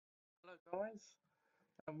Hello, guys,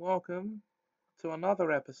 and welcome to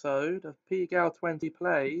another episode of PGOW20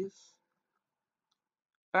 Plays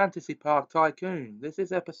Fantasy Park Tycoon. This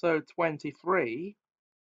is episode 23,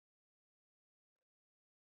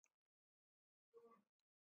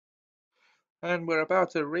 and we're about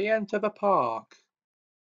to re-enter the park.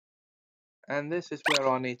 And this is where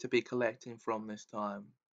I need to be collecting from this time.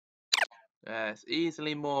 Yes,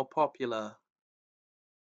 easily more popular.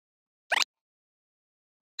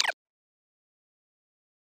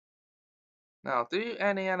 Now, do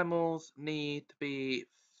any animals need to be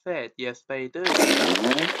fed? Yes, they do.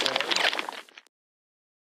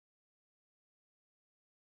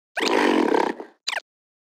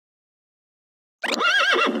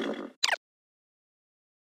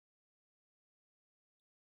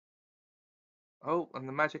 Oh, and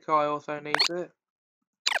the magic eye also needs it.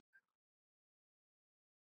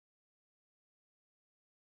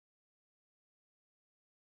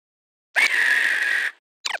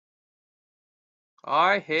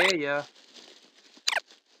 I hear ya.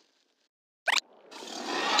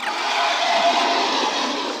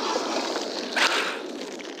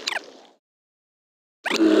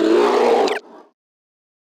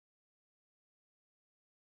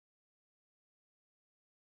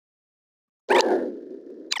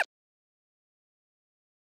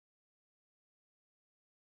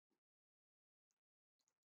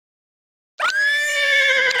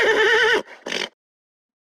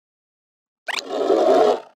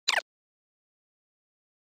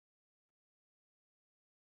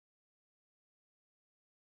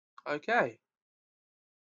 Okay.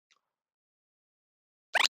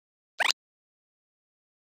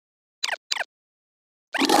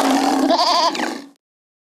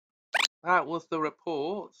 That was the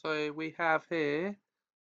report. So we have here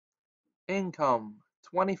income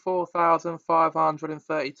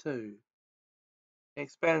 24,532,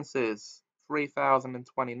 expenses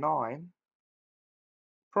 3,029,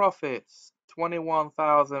 profits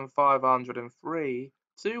 21,503,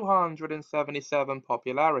 277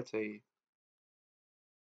 popularity.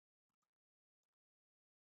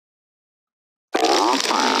 That's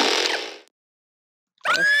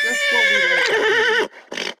just what we like to see.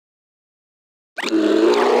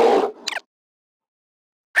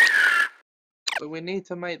 But we need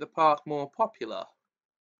to make the park more popular.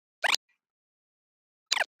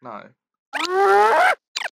 No.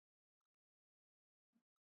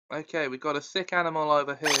 Okay, we got a sick animal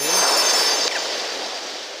over here.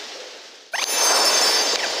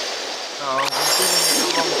 No, I'm giving it the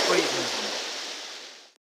wrong treatment.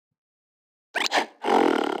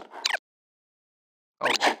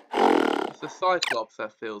 Oh, it's the Cyclops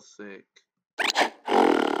that feels sick.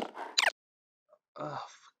 Oh,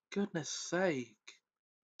 for goodness sake.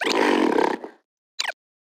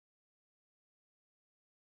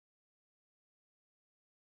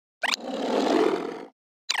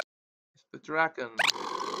 It's the dragon.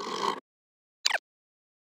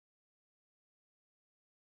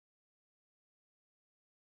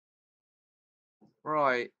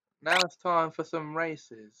 Right, now it's time for some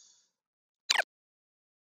races.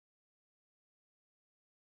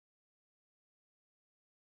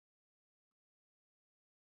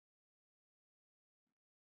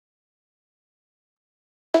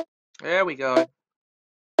 There we go.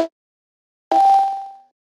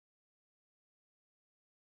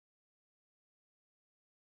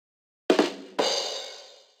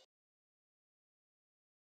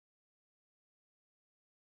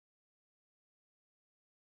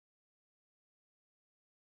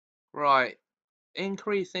 Right,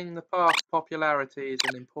 increasing the park's popularity is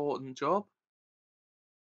an important job.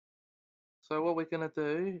 So what we're going to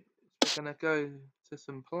do is we're going to go to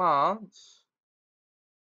some plants.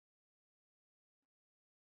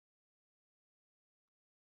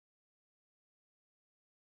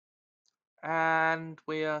 And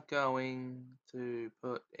we are going to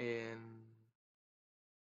put in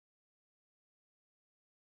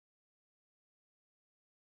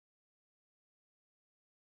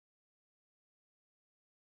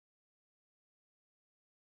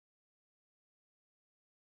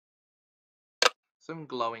some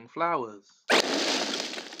glowing flowers.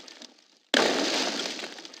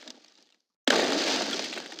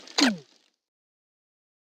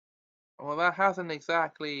 Well, that hasn't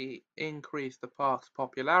exactly increased the park's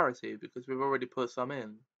popularity because we've already put some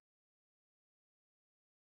in.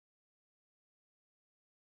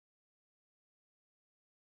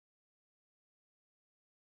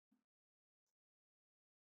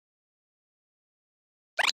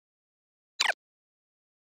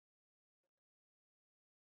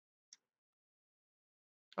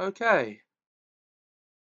 Okay.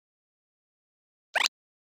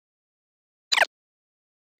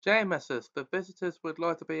 Jameses, the visitors would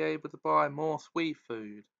like to be able to buy more sweet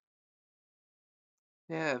food.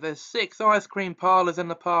 Yeah, there's 6 ice cream parlors in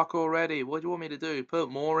the park already. What do you want me to do? Put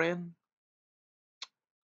more in?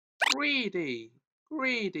 Greedy!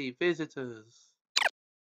 Greedy visitors!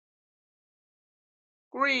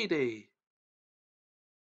 Greedy!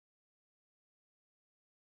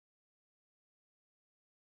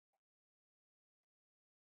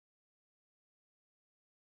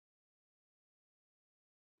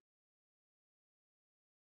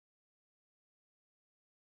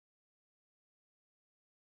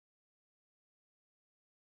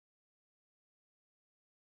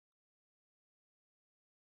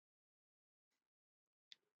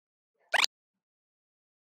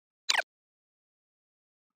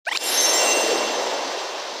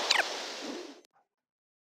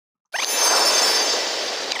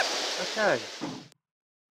 Okay.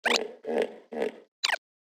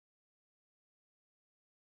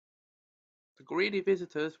 The greedy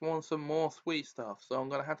visitors want some more sweet stuff, so I'm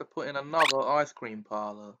gonna have to put in another ice cream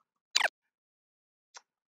parlor.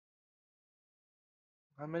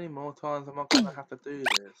 How many more times am I gonna have to do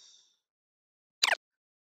this?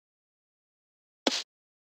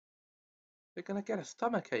 They're gonna get a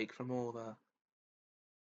stomachache from all that.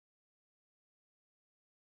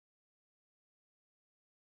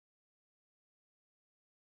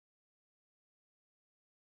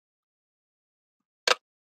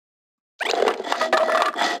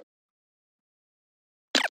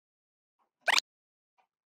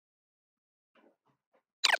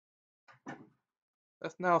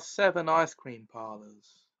 That's now 7 ice cream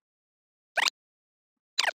parlors.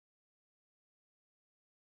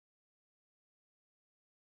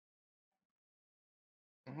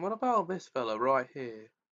 And what about this fella right here?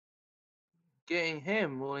 Getting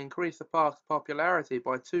him will increase the park's popularity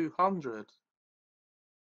by 200.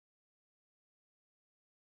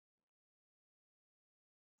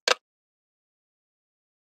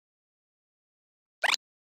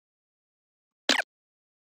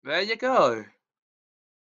 There you go.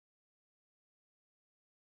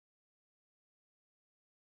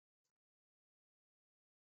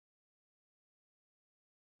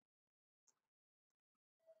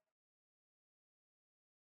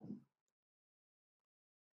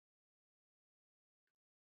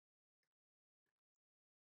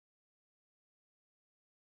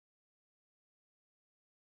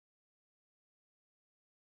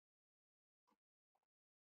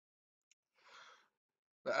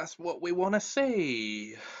 That's what we want to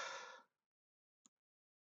see.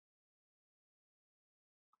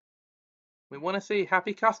 We want to see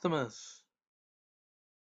happy customers.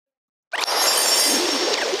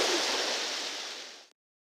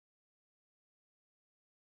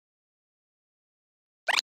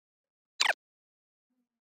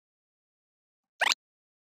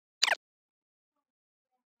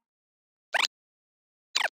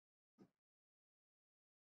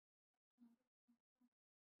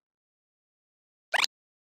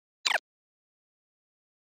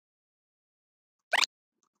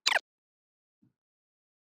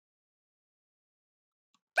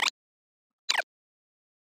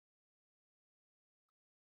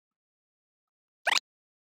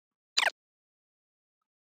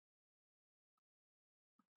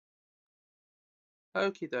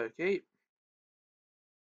 Okie dokie.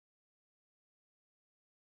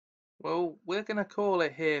 Well, we're gonna call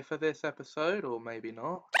it here for this episode, or maybe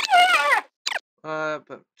not.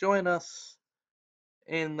 But join us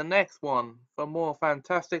in the next one for more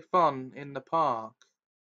fantastic fun in the park.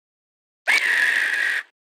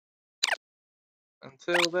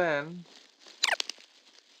 Until then,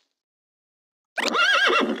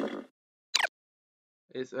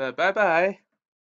 it's bye bye.